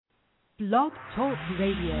Blog Talk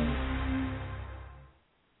Radio.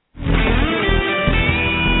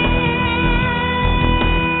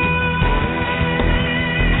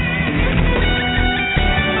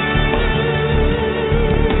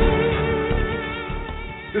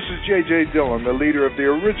 This is J.J. Dillon, the leader of the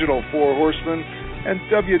original Four Horsemen and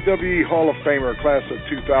WWE Hall of Famer class of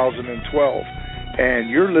 2012.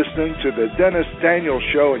 And you're listening to the Dennis Daniels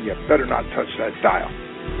Show, and you better not touch that dial.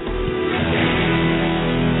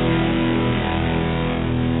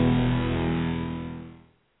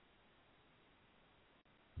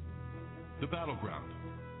 The Battleground,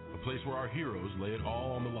 a place where our heroes lay it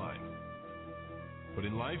all on the line. But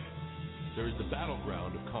in life, there is the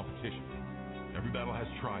battleground of competition. Every battle has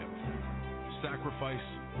triumph, sacrifice,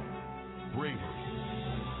 bravery,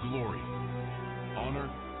 glory, honor,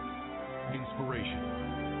 inspiration,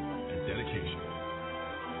 and dedication.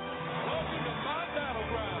 Welcome to my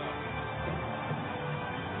battleground.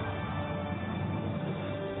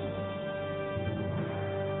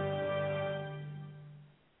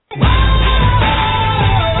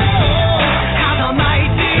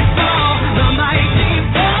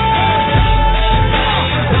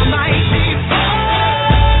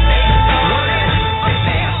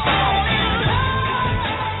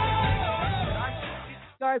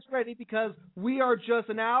 Ready, because we are just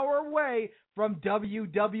an hour away from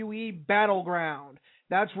WWE Battleground.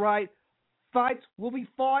 That's right. Fights will be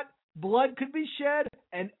fought, blood could be shed,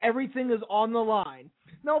 and everything is on the line.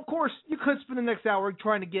 Now, of course, you could spend the next hour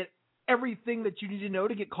trying to get everything that you need to know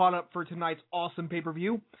to get caught up for tonight's awesome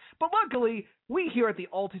pay-per-view. But luckily, we here at the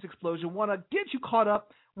All Tate Explosion want to get you caught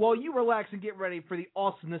up while you relax and get ready for the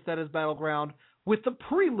awesomeness that is Battleground with the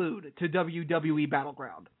Prelude to WWE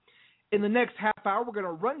Battleground. In the next half hour, we're going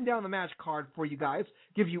to run down the match card for you guys,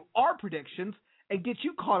 give you our predictions, and get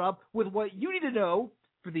you caught up with what you need to know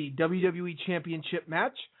for the WWE Championship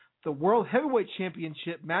match, the World Heavyweight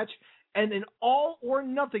Championship match, and an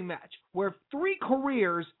all-or-nothing match where 3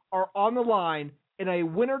 careers are on the line in a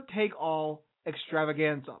winner-take-all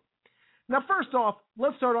extravaganza. Now, first off,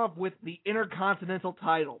 let's start off with the Intercontinental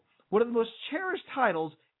title, one of the most cherished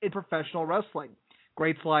titles in professional wrestling.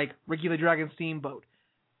 Greats like Ricky the Dragon Steamboat,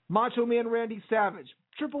 Macho Man Randy Savage,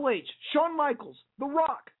 Triple H, Shawn Michaels, The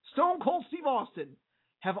Rock, Stone Cold Steve Austin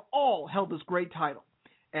have all held this great title.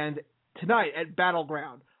 And tonight at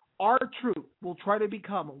Battleground, R-Truth will try to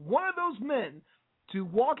become one of those men to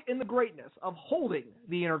walk in the greatness of holding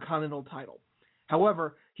the Intercontinental title.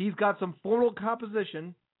 However, he's got some formidable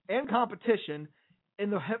composition and competition in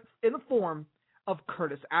the form of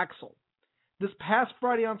Curtis Axel. This past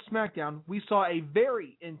Friday on SmackDown, we saw a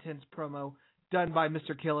very intense promo done by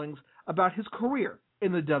Mr. Killings about his career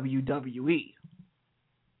in the WWE.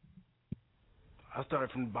 I started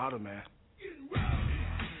from the bottom, man.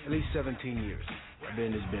 At least 17 years I've been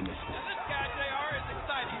in this business. This guy, JR, is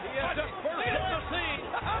exciting. He is the first on the scene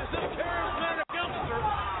as a charismatic youngster.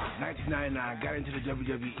 1999, got into the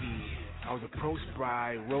WWE. I was approached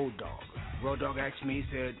by Road Dogg. Road Dogg asked me,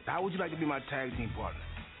 he said, how would you like to be my tag team partner?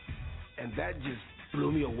 And that just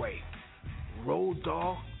blew me away. Road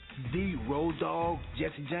Dogg, the Road Dogg,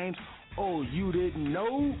 Jesse James. Oh, you didn't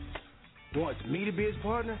know? Wants me to be his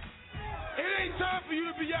partner? It ain't time for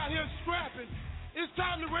you to be out here scrapping. It's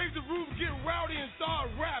time to raise the roof, get rowdy, and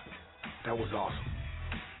start rapping. That was awesome.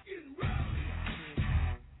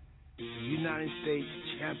 United States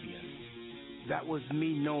champion. That was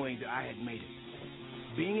me knowing that I had made it.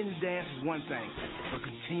 Being in the dance is one thing, but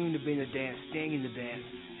continuing to be in the dance, staying in the dance,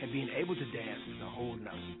 and being able to dance is a whole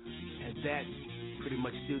nother. And that pretty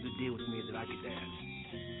much sealed the deal with me that I could dance.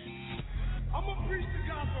 I'm gonna preach the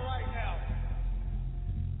gospel right now.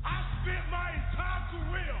 I spent my entire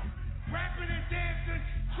career rapping and dancing,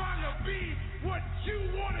 trying to be what you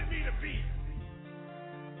wanted me to be.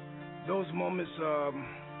 Those moments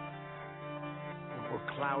were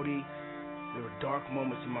cloudy. There were dark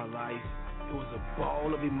moments in my life. It was a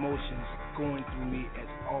ball of emotions going through me at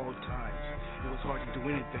all times. It was hard to do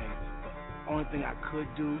anything. The only thing I could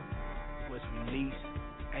do was release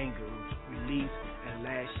anger, release and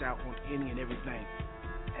lash out on any and everything.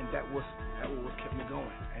 And that was what kept me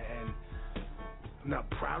going. And I'm not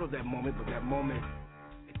proud of that moment, but that moment,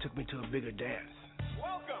 it took me to a bigger dance.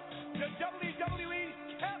 Welcome to WWE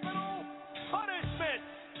Capital Punishment.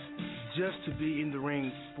 Just to be in the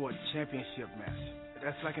ring for a championship match.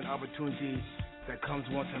 That's like an opportunity that comes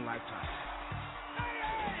once in a lifetime.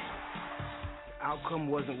 The outcome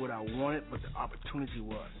wasn't what I wanted, but the opportunity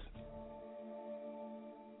was.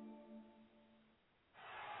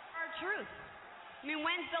 R-Truth. I mean,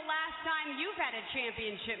 when's the last time you've had a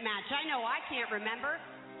championship match? I know I can't remember.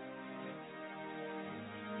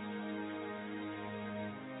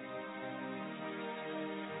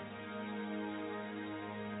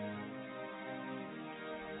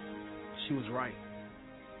 she was right.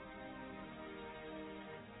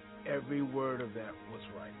 Every word of that was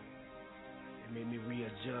right. It made me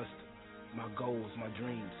readjust my goals, my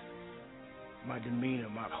dreams, my demeanor,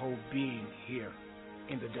 my whole being here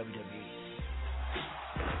in the WWE.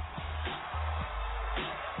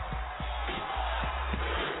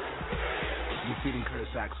 Defeating Curtis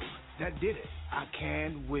Axel. That did it. I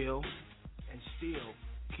can, will, and still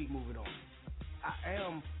keep moving on. I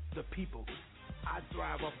am the people. I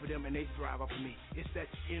thrive off of them and they thrive off of me. It's that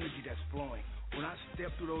energy that's flowing. When I step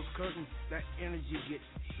through those curtains, that energy gets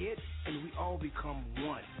hit and we all become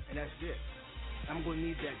one. And that's it. I'm going to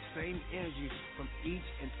need that same energy from each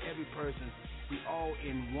and every person. We all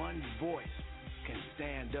in one voice can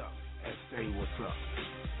stand up and say what's up.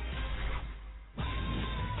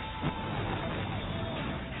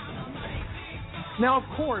 Now,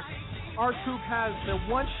 of course, our troop has the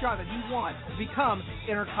one shot that he wants to become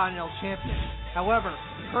Intercontinental Champion. However,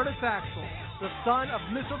 Curtis Axel, the son of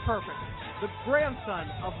Mr. Perfect, the grandson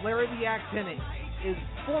of Larry the Axe Hennig, is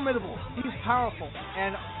formidable. He's powerful.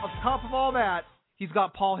 And on top of all that, he's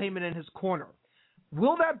got Paul Heyman in his corner.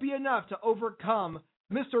 Will that be enough to overcome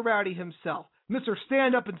Mr. Rowdy himself? Mr.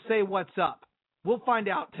 Stand Up and Say What's Up? We'll find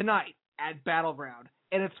out tonight at Battleground,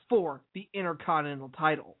 and it's for the Intercontinental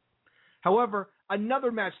title. However,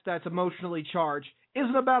 another match that's emotionally charged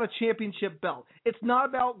isn't about a championship belt. It's not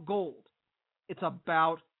about gold. It's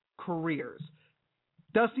about careers.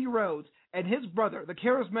 Dusty Rhodes and his brother, the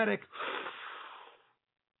charismatic,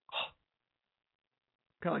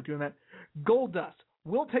 kind of like doing that, Goldust,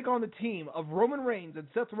 will take on the team of Roman Reigns and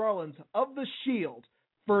Seth Rollins of The Shield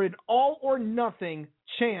for an all-or-nothing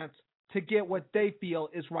chance to get what they feel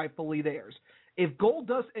is rightfully theirs. If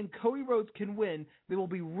Goldust and Cody Rhodes can win, they will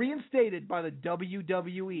be reinstated by the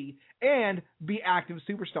WWE and be active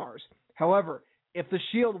superstars. However, if The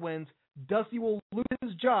Shield wins, Dusty will lose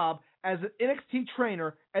his job as an NXT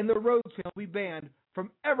trainer, and the Rhodes family will be banned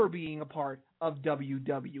from ever being a part of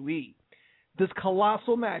WWE. This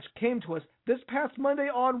colossal match came to us this past Monday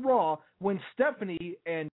on Raw when Stephanie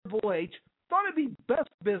and Triple H thought it'd be best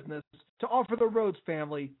business to offer the Rhodes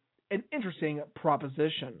family an interesting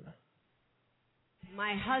proposition.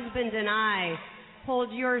 My husband and I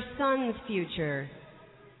hold your son's future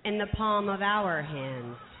in the palm of our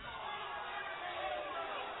hands.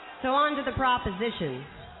 So on to the proposition.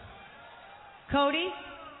 Cody,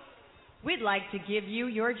 we'd like to give you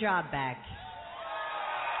your job back.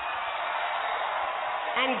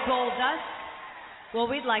 And Goldust, well,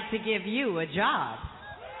 we'd like to give you a job.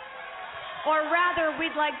 Or rather,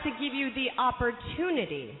 we'd like to give you the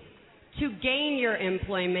opportunity to gain your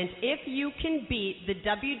employment if you can beat the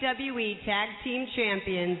WWE Tag Team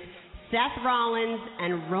Champions Seth Rollins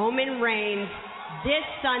and Roman Reigns this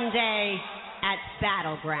Sunday at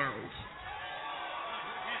Battleground.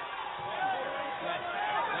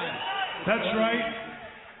 That's right.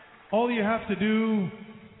 All you have to do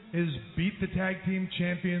is beat the Tag Team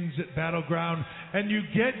Champions at Battleground and you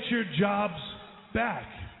get your jobs back.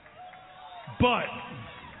 But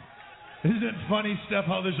isn't it funny, Steph,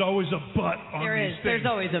 how there's always a but on these things? There's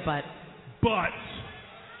always a but. But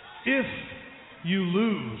if you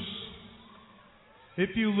lose,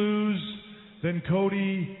 then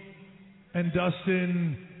Cody and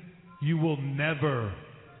Dustin, you will never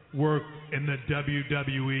work in the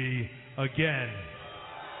WWE again.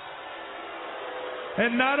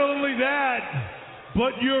 And not only that,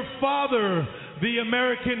 but your father, the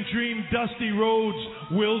American Dream, Dusty Rhodes,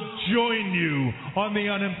 will join you on the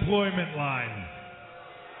unemployment line.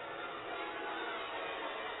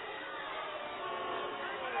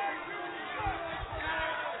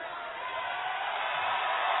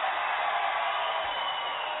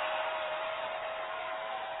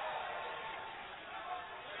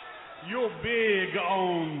 You're big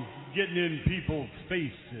on getting in people's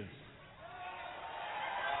faces.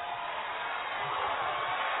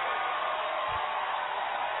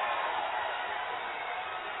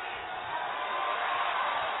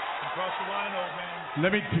 Cross the line, old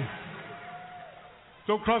man.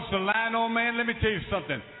 Don't cross the line, old man. Let me tell you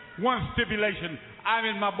something. One stipulation. I'm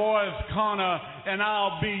in my boy's corner, and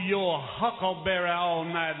I'll be your huckleberry all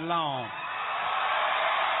night long.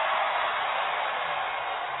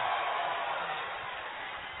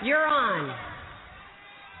 You're on.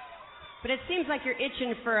 But it seems like you're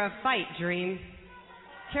itching for a fight, Dream.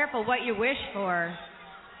 Careful what you wish for.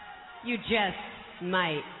 You just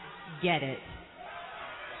might get it.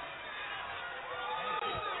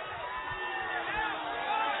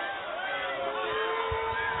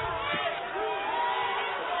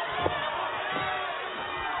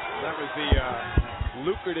 That was the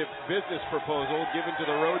lucrative business proposal given to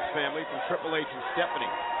the Rhodes family from Triple H and Stephanie.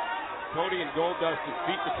 Cody and Goldust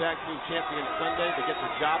defeat the tag team champions Sunday. They get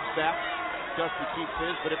their jobs back. Dusty keeps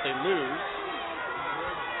his, but if they lose,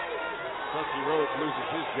 Dusty Rhodes loses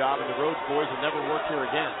his job, and the Rhodes boys will never work here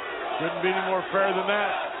again. Couldn't be any more fair than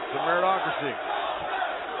that. It's a meritocracy.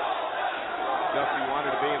 Dusty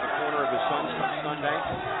wanted to be in the corner of his sons come Sunday.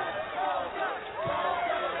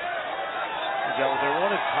 Is that what they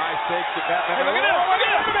wanted? High stakes at that. Hey, look at this! Look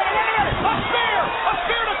at this! A spear! A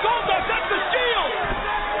spear to Goldust! That's the Shield!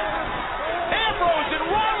 Ambrose and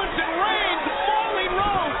Rollins and Reigns falling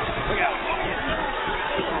Rhodes! Look out!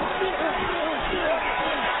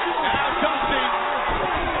 Now Dusty.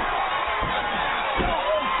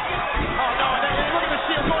 Oh no! Look at the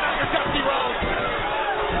Shield going after Dusty Rhodes!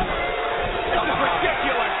 This is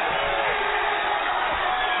ridiculous!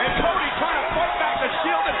 And Cody trying to fight back the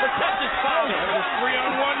Shield and protect his father. It's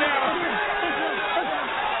 3-on-1 now.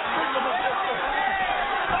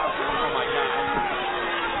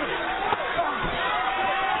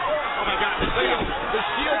 The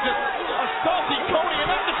Shield just assaulting Cody, and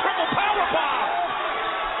that's the triple power bomb.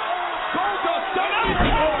 Goldust done out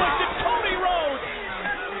helpless and Cody Rhodes.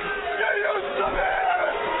 Get used to it.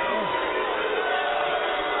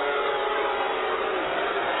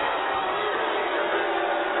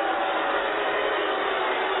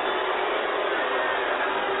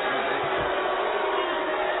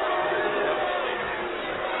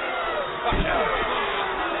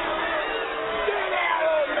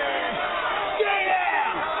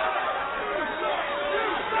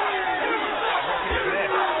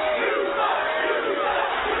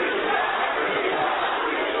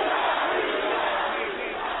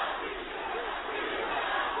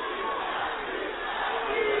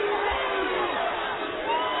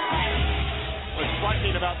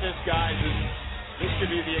 About this, guys, is this could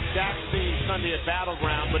be the exact scene Sunday at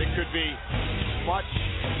Battleground, but it could be much,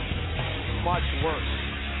 much worse.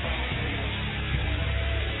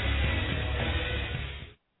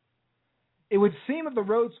 It would seem that the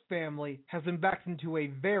Rhodes family has been backed into a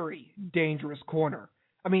very dangerous corner.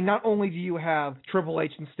 I mean, not only do you have Triple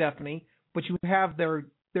H and Stephanie, but you have their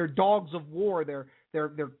dogs of war, their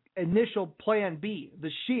initial plan B,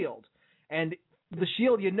 the Shield. And the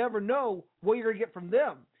Shield, you never know what you're going to get from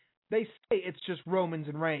them. They say it's just Romans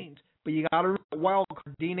and Reigns, but you got to remember wild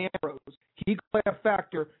card Dean Ambrose. He could play a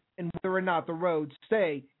factor in whether or not the Rhodes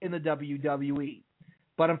stay in the WWE.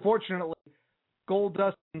 But unfortunately,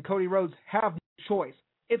 Goldust and Cody Rhodes have no choice.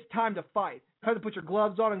 It's time to fight. Time to put your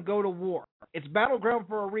gloves on and go to war. It's Battleground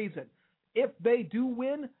for a reason. If they do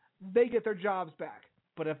win, they get their jobs back.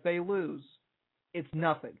 But if they lose, it's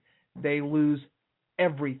nothing. They lose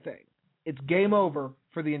everything. It's game over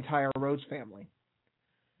for the entire Rhodes family.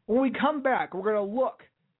 When we come back, we're going to look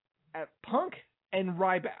at Punk and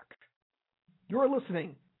Ryback. You're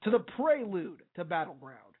listening to the Prelude to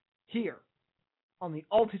Battleground here on the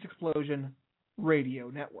All Tate Explosion Radio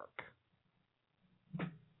Network.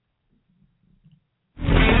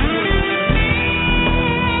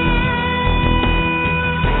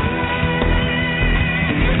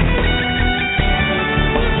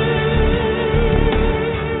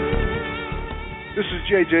 This is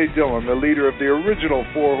J.J. Dillon, the leader of the original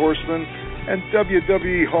Four Horsemen and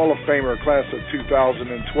WWE Hall of Famer class of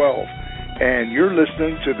 2012. And you're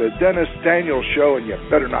listening to the Dennis Daniels Show, and you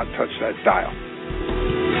better not touch that dial.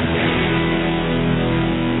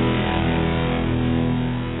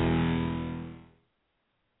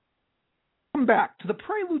 Welcome back to the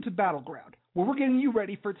Prelude to Battleground, where we're getting you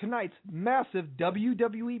ready for tonight's massive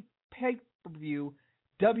WWE pay-per-view,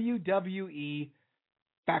 WWE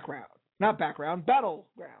Battleground.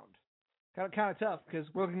 Kind of tough because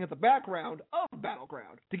we're looking at the background of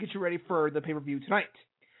Battleground to get you ready for the pay-per-view tonight.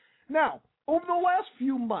 Now, over the last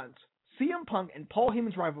few months, CM Punk and Paul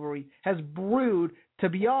Heyman's rivalry has brewed to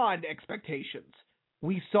beyond expectations.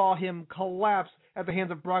 We saw him collapse at the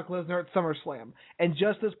hands of Brock Lesnar at SummerSlam, and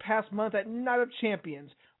just this past month at Night of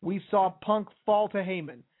Champions, we saw Punk fall to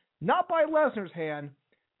Heyman, not by Lesnar's hand,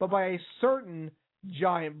 but by a certain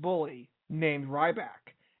giant bully named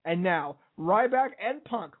Ryback. And now, Ryback and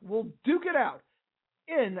Punk will duke it out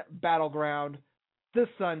in Battleground this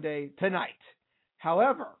Sunday tonight.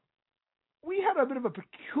 However, we had a bit of a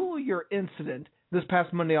peculiar incident this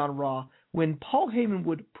past Monday on Raw when Paul Heyman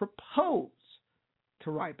would propose to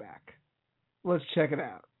Ryback. Let's check it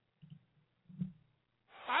out.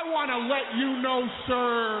 I want to let you know,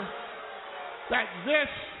 sir, that this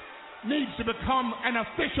needs to become an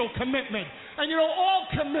official commitment. And you know, all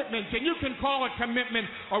commitments, and you can call a commitment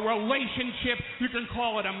a relationship, you can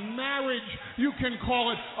call it a marriage, you can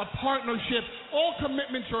call it a partnership. All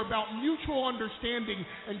commitments are about mutual understanding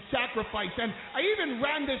and sacrifice. And I even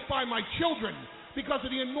ran this by my children. because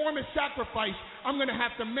of the enormous sacrifice I'm going to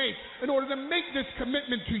have to make in order to make this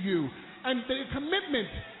commitment to you. And the commitment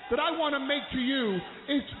that I want to make to you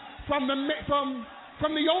is from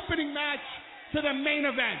the opening match to the main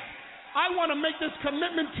event. I want to make this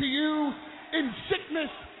commitment to you in sickness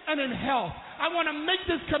and in health. I want to make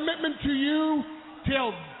this commitment to you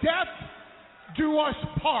till death do us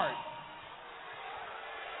part.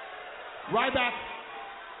 Ryback,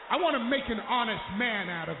 I want to make an honest man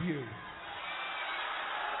out of you.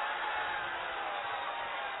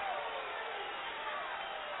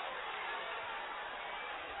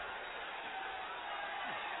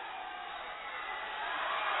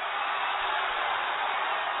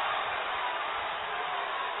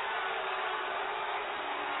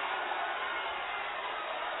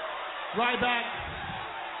 Ryback,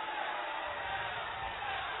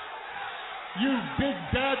 you big,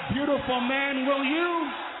 bad, beautiful man, will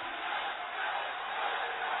you?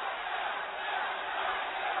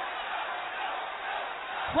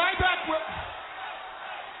 Ryback,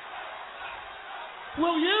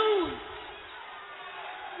 will you?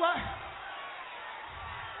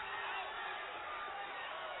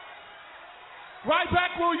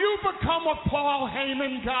 Ryback, will you become a Paul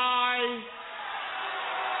Heyman guy?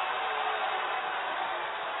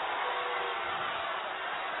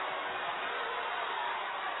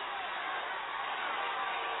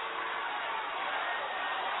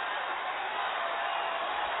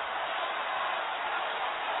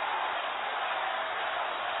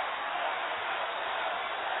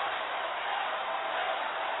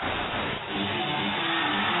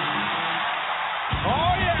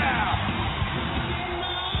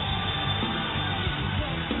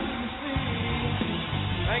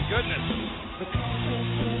 Goodness.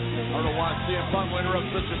 I don't know why CM Punk will interrupt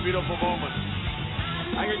such a beautiful moment.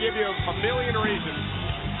 I can give you a million reasons.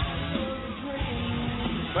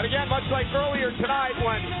 But again, much like earlier tonight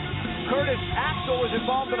when Curtis Axel was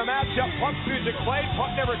involved in a matchup, Punk's music played,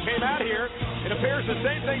 Punk never came out here. It appears the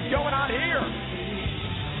same thing's going on here.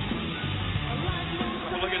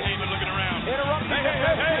 Look at Heyman looking around. Interrupting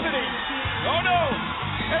activity. Oh no!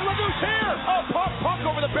 Hey, look who's here! Oh, Punk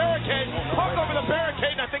over the barricade. Punk over the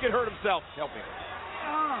barricade, and I think it hurt himself. Help me.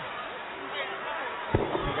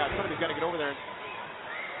 Somebody's got to get over there.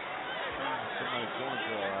 Somebody's going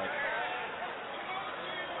to, all right.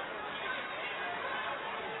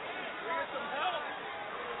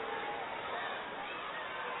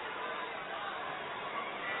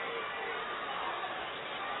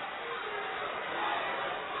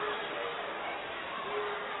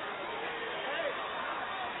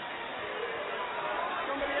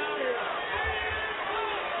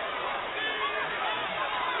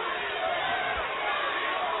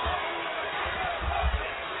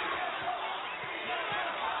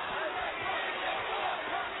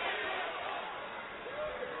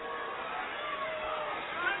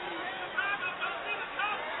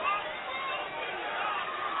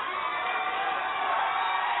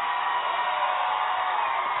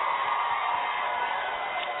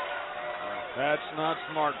 That's not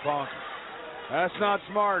smart, Punk. That's not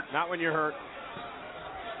smart. Not when you're hurt.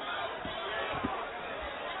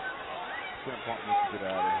 Punk needs to get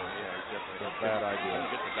out of here. Yeah, it's a bad idea.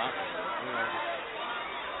 Get the doctor.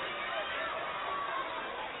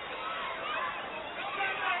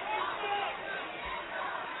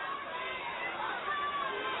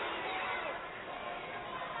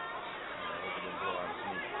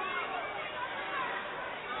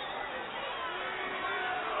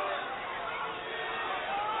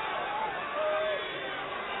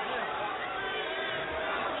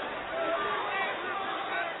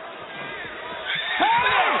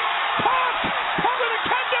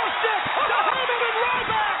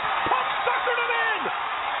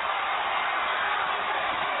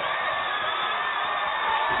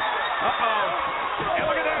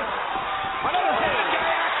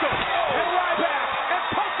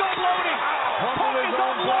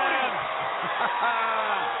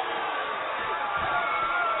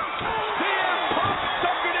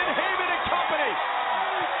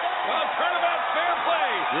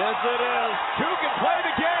 Yes, it is. Two can play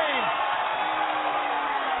the game.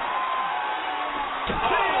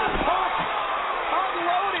 CM Punk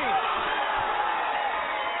unloading.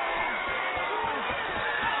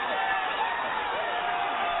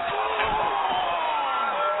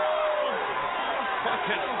 Punk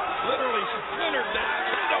has literally splintered that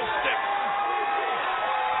kendo stick.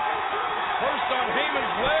 First on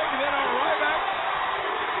Heyman's leg, then on Ryback,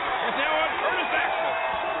 and now on Curtis Axel.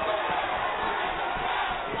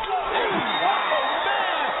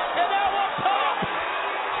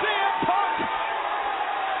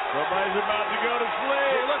 is about to go to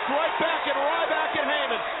sleep. He looks right back at Ryback and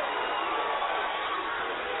Heyman.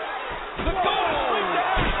 The goal is to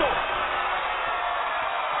Axel.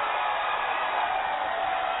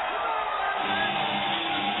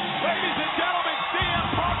 Ladies and gentlemen, CM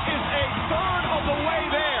Punk is a third of the way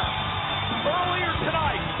there. Earlier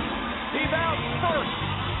tonight, he vowed first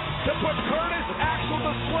to put Curtis Axel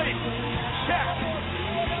to sleep. Check.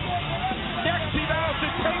 Next, he vows to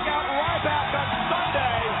take out Ryback on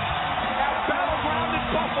Sunday at Battleground in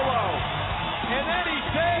Buffalo. And then he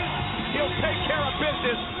says he'll take care of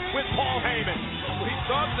business with Paul Heyman. He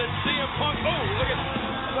thought that CM Punk, look at,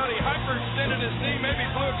 I thought he hyperextended his knee, maybe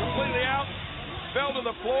blew it completely out, fell to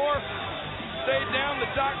the floor, stayed down, the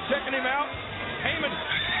doc checking him out. Heyman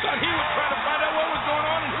thought he would try to find out what was going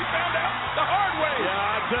on, and he found out the hard way.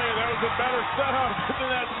 Yeah, I tell you, that was a better setup than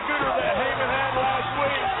that scooter that Heyman had last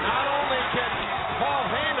week. Not only can Paul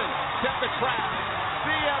Heyman set the trap,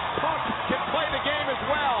 CM Punk can play the game as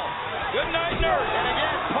well. Good night, nurse. And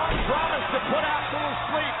again, Punk promised to put Axel to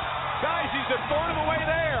sleep. Guys, he's a third of the way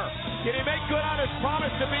there. Can he make good on his promise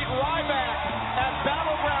to beat Ryback at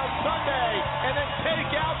Battleground Sunday and then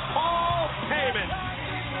take out Paul Heyman?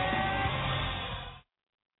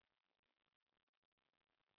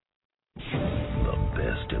 The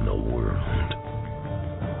best in the world.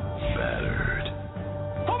 Battered.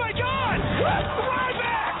 Oh my God!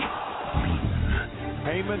 Ryback!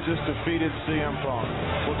 Heyman just defeated CM Punk.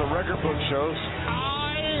 What the record book shows.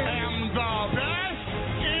 I am the best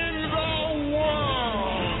in the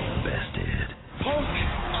world. Bested. Punk,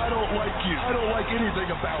 I don't like you. I don't like anything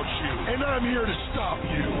about you. And I'm here to stop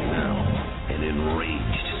you. Now, an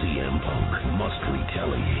enraged CM Punk must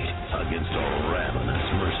retaliate against a ravenous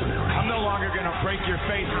mercenary. I'm no longer going to break your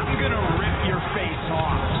face. I'm going to rip your face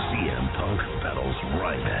off. CM Punk battles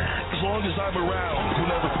Ryback. As long as I'm around, he'll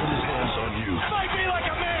never put his hands on you. Fight me like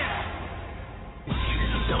a man!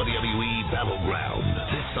 WWE Battleground,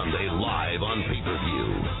 this Sunday live on pay-per-view.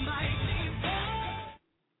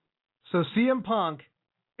 So CM Punk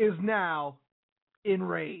is now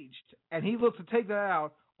enraged, and he looks to take that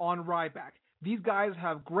out on Ryback. These guys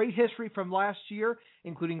have great history from last year,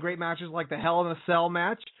 including great matches like the Hell in a Cell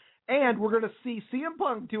match, and we're going to see CM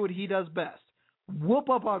Punk do what he does best, whoop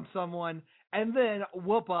up on someone, and then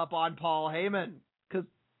whoop up on Paul Heyman, because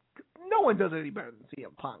no one does it any better than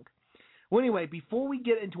CM Punk. Well, anyway, before we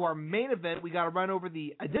get into our main event, we got to run over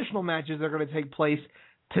the additional matches that are going to take place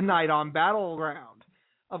tonight on Battleground.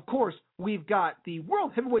 Of course, we've got the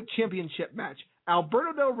World Heavyweight Championship match,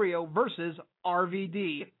 Alberto Del Rio versus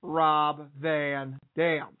RVD, Rob Van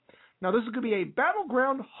Dam. Now, this is going to be a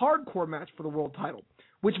Battleground hardcore match for the world title,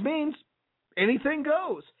 which means anything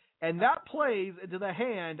goes, and that plays into the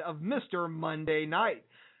hand of Mr. Monday Night.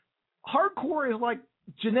 Hardcore is like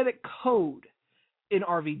genetic code in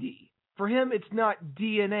RVD. For him, it's not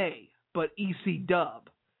DNA, but EC dub,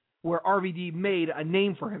 where RVD made a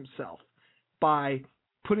name for himself by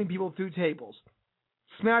putting people through tables,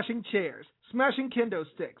 smashing chairs, smashing kendo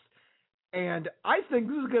sticks. And I think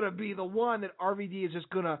this is going to be the one that RVD is just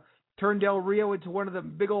going to turn Del Rio into one of the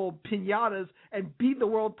big old piñatas and beat the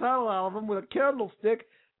world title out of him with a candlestick,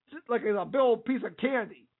 just like a big old piece of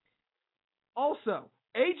candy. Also,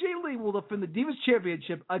 AJ Lee will defend the Divas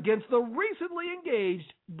Championship against the recently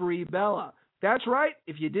engaged Brie Bella. That's right,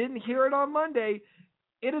 if you didn't hear it on Monday,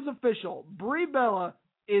 it is official. Brie Bella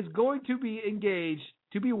is going to be engaged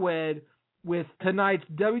to be wed with tonight's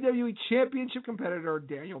WWE Championship competitor,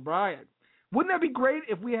 Daniel Bryan. Wouldn't that be great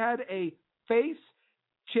if we had a face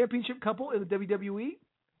championship couple in the WWE?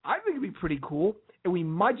 I think it'd be pretty cool, and we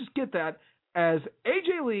might just get that as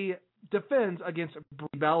AJ Lee defends against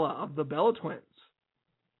Brie Bella of the Bella Twins.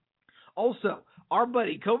 Also, our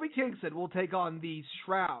buddy Kofi Kingston will take on the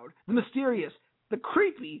Shroud, the mysterious, the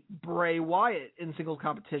creepy Bray Wyatt in singles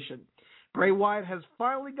competition. Bray Wyatt has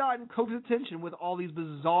finally gotten Kofi's attention with all these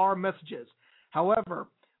bizarre messages. However,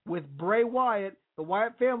 with Bray Wyatt, the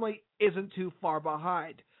Wyatt family isn't too far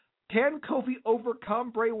behind. Can Kofi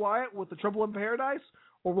overcome Bray Wyatt with the Trouble in Paradise,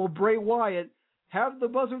 or will Bray Wyatt have the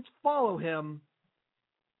Buzzards follow him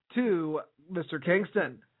to Mr.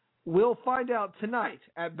 Kingston? We'll find out tonight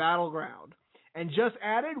at Battleground. And just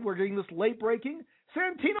added, we're getting this late breaking,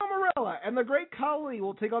 Santino Marella and the Great Khali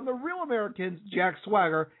will take on the Real Americans, Jack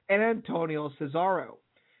Swagger and Antonio Cesaro.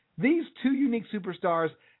 These two unique superstars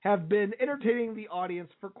have been entertaining the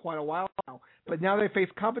audience for quite a while now, but now they face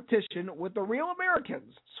competition with the Real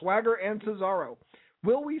Americans, Swagger and Cesaro.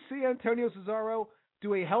 Will we see Antonio Cesaro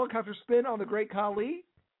do a helicopter spin on the Great Khali?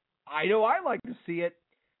 I know I like to see it.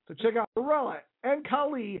 So check out Marella and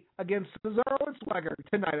Khali against Cesaro and Swagger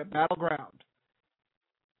tonight at Battleground.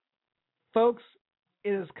 Folks,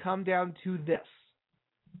 it has come down to this.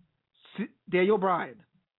 Daniel Bryan,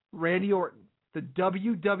 Randy Orton, the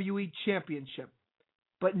WWE Championship.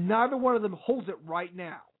 But neither one of them holds it right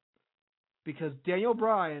now because Daniel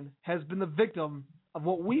Bryan has been the victim of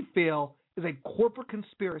what we feel is a corporate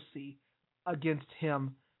conspiracy against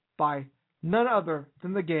him by none other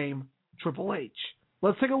than the game Triple H.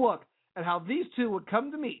 Let's take a look at how these two would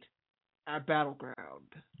come to meet at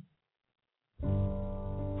Battleground. And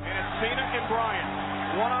it's Cena and Bryan,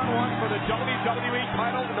 one-on-one for the WWE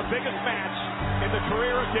title in the biggest match in the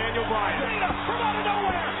career of Daniel Bryan. Cena from out of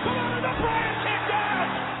nowhere, come on into Bryan, kick down!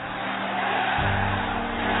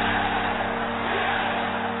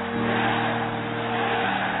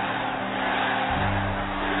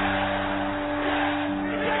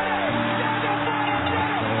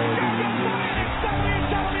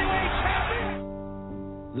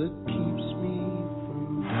 That keeps me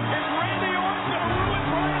from. Is Randy Orton going to ruin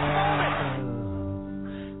Bryan's moment?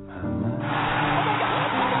 Oh my God!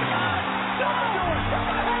 Oh my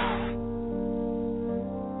God!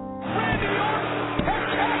 Randy Orton has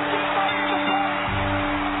captured Bryan the Bryan.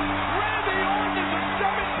 Randy Orton is a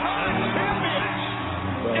 7-time champion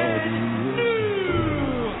and new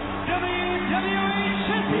WWE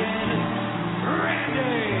champion, Randy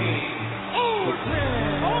Orton.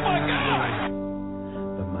 Oh my God!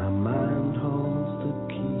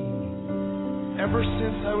 Ever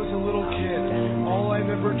since I was a little kid, all I've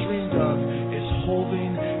ever dreamed of is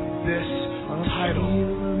holding this title.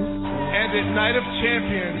 And at Night of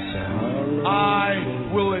Champions, I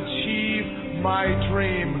will achieve my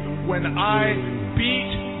dream when I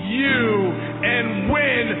beat you and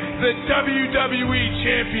win the WWE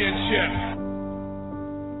Championship.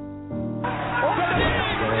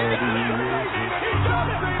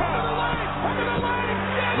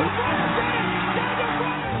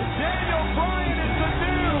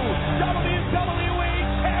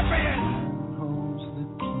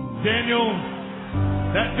 Daniel,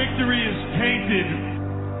 that victory is tainted.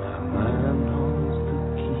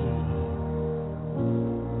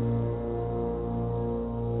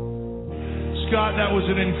 Scott, that was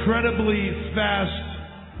an incredibly fast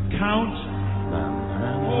count.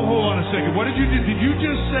 Oh, hold on a second. What did you do? Did you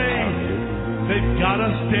just say they've got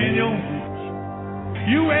us, Daniel?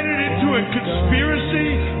 You entered into a conspiracy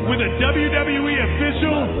with a WWE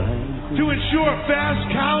official to ensure fast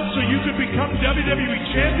count so you could become WWE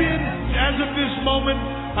champion? As of this moment,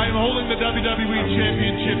 I am holding the WWE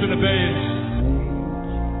championship in abeyance.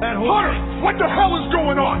 Hunter, what the hell is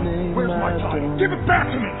going on? Where's my title? Give it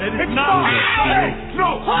back to me. It's not mine.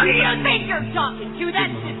 No. Who do you think you're talking to?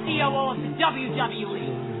 That's the COO of the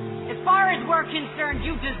WWE. As far as we're concerned,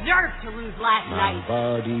 you deserve to lose last night.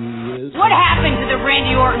 What happened to the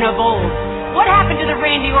Randy Orton of old? What happened to the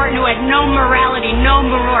Randy Orton who had no morality, no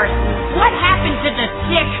remorse? What happened to the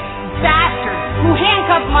sick bastard who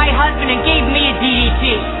handcuffed my husband and gave me a DDT?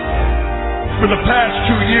 For the past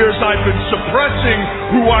 2 years, I've been suppressing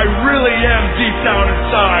who I really am deep down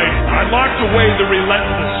inside. I locked away the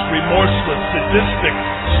relentless, remorseless, sadistic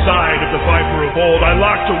side of the Viper of old. I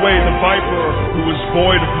locked away the Viper who was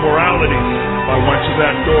void of morality. I went to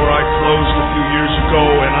that door I closed a few years ago,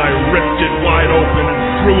 and I ripped it wide open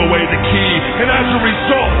and threw away the key. And as a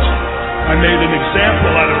result, I made an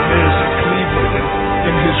example out of Miz in Cleveland,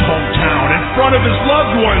 in his hometown, in front of his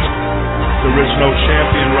loved ones. There is no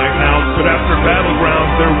champion right now, but after Battleground,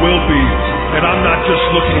 there will be. And I'm not just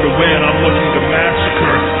looking to win, I'm looking to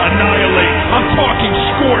massacre, annihilate. I'm talking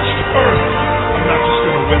scorched earth. I'm not just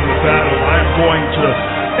going to win the battle, I'm going to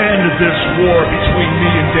end this war between me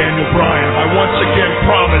and Daniel Bryan. I once again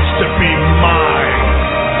promise to be my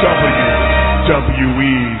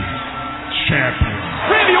WWE champion.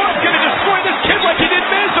 Randy Orton's going to destroy this kid like he did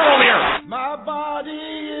Miz earlier. My body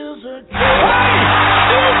is a... Hey!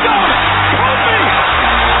 He's going! Help me!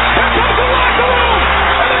 Here comes the locker room!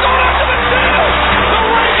 And they're going after the title! The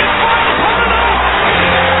ring is finally coming up!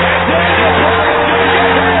 And Daniel Bryan's going to get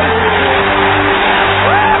his!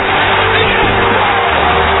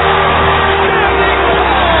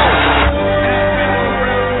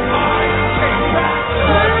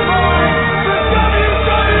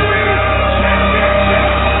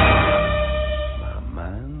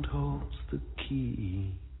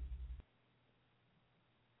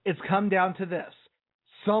 It's come down to this.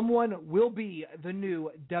 Someone will be the new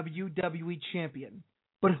WWE champion.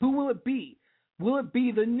 But who will it be? Will it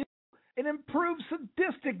be the new and improved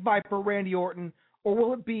sadistic Viper Randy Orton, or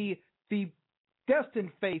will it be the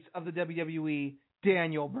destined face of the WWE,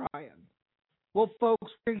 Daniel Bryan? Well,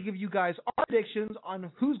 folks, we're going to give you guys our predictions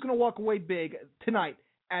on who's going to walk away big tonight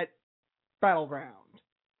at Battleground.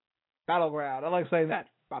 Battleground. I like saying that.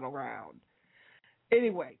 Battleground.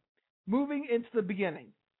 Anyway, moving into the beginning.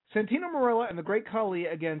 Santino Marella and the Great Khali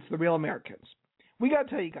against the Real Americans. We got to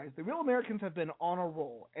tell you guys, the Real Americans have been on a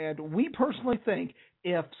roll, and we personally think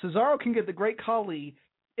if Cesaro can get the Great Khali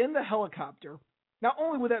in the helicopter, not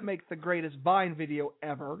only would that make the greatest Vine video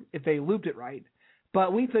ever if they looped it right,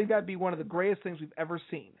 but we think that'd be one of the greatest things we've ever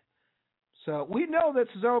seen. So we know that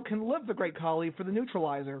Cesaro can lift the Great Khali for the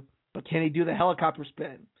neutralizer, but can he do the helicopter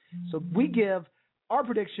spin? So we give our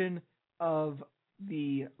prediction of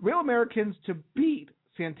the Real Americans to beat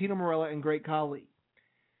Santino Marella and Great Khali.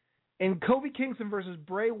 In Kofi Kingston versus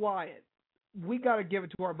Bray Wyatt, we got to give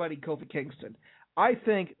it to our buddy Kofi Kingston. I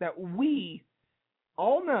think that we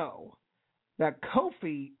all know that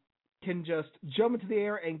Kofi can just jump into the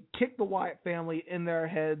air and kick the Wyatt family in their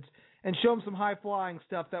heads and show them some high-flying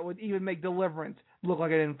stuff that would even make Deliverance look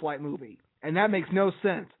like an in-flight movie. And that makes no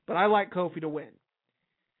sense, but I like Kofi to win.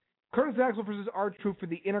 Curtis Axel versus R-Truth for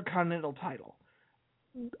the Intercontinental title.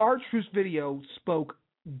 R-Truth's video spoke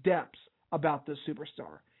depths about this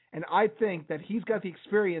superstar, and I think that he's got the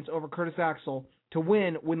experience over Curtis Axel to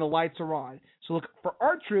win when the lights are on. So look for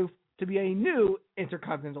R-Truth to be a new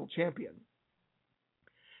Intercontinental Champion.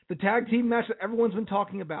 The tag team match that everyone's been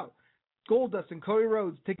talking about. Goldust and Cody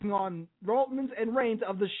Rhodes taking on Rollins and Reigns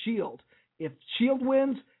of the Shield. If Shield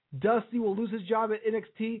wins, Dusty will lose his job at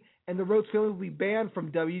NXT, and the Rhodes family will be banned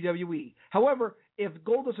from WWE. However, if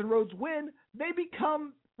Goldust and Rhodes win, they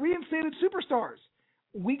become reinstated superstars.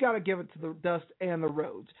 We got to give it to the Dust and the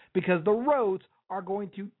Rhodes, because the Rhodes are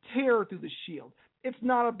going to tear through the Shield. It's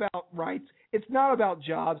not about rights. It's not about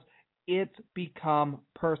jobs. It's become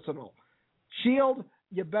personal. Shield,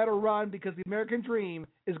 you better run, because the American Dream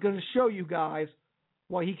is going to show you guys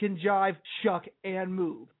why he can jive, shuck, and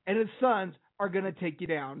move. And his sons are going to take you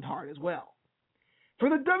down hard as well. For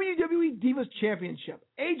the WWE Divas Championship,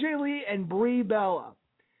 AJ Lee and Brie Bella.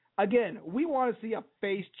 Again, we want to see a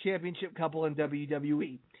face championship couple in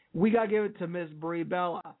WWE. We got to give it to Miss Brie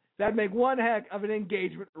Bella. That'd make one heck of an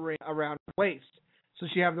engagement ring around her waist. So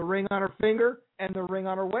she have the ring on her finger and the ring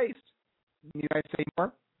on her waist. Need I say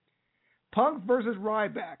more? Punk versus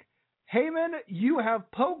Ryback. Heyman, you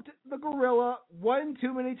have poked the gorilla one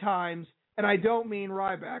too many times, and I don't mean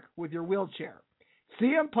Ryback with your wheelchair.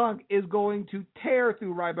 CM Punk is going to tear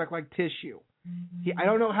through Ryback like tissue. I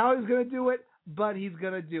don't know how he's going to do it, but he's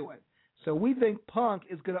going to do it. So we think Punk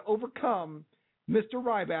is going to overcome Mr.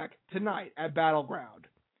 Ryback tonight at Battleground.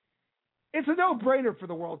 It's a no-brainer for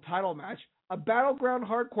the world title match. A Battleground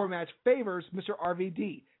hardcore match favors Mr.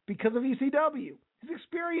 RVD because of ECW. His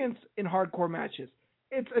experience in hardcore matches.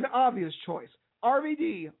 It's an obvious choice.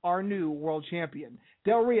 RVD, our new world champion.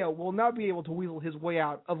 Del Rio will not be able to weasel his way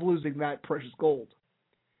out of losing that precious gold.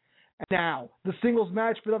 And now, the singles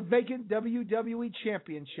match for the vacant WWE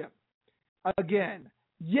Championship. Again,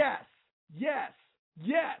 yes.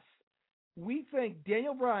 We think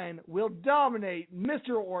Daniel Bryan will dominate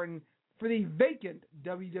Mr. Orton for the vacant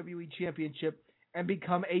WWE Championship and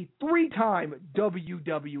become a 3-time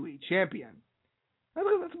WWE Champion. That's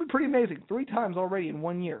going to be pretty amazing. 3 times already in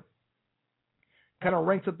 1 year. Kind of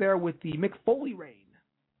ranks up there with the Mick Foley reign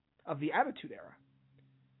of the Attitude Era.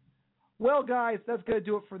 Well, guys, that's going to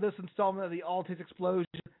do it for this installment of the All Tate Explosion.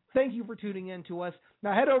 Thank you for tuning in to us.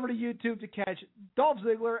 Now head over to YouTube to catch Dolph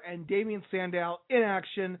Ziggler and Damian Sandow in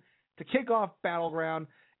action to kick off Battleground.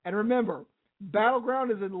 And remember,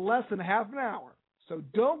 Battleground is in less than half an hour. So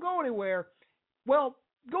don't go anywhere. Well,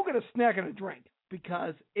 go get a snack and a drink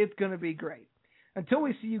because it's going to be great. Until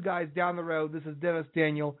we see you guys down the road, this is Dennis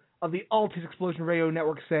Daniel of the All Tate Explosion Radio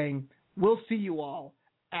Network saying, we'll see you all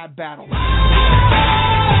at Battle. How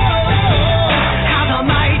the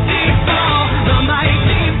mighty fall, the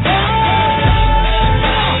mighty fall,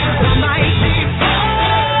 the mighty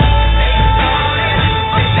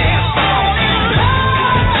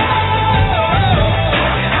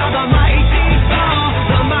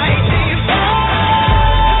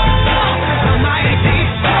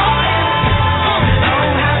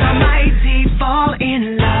in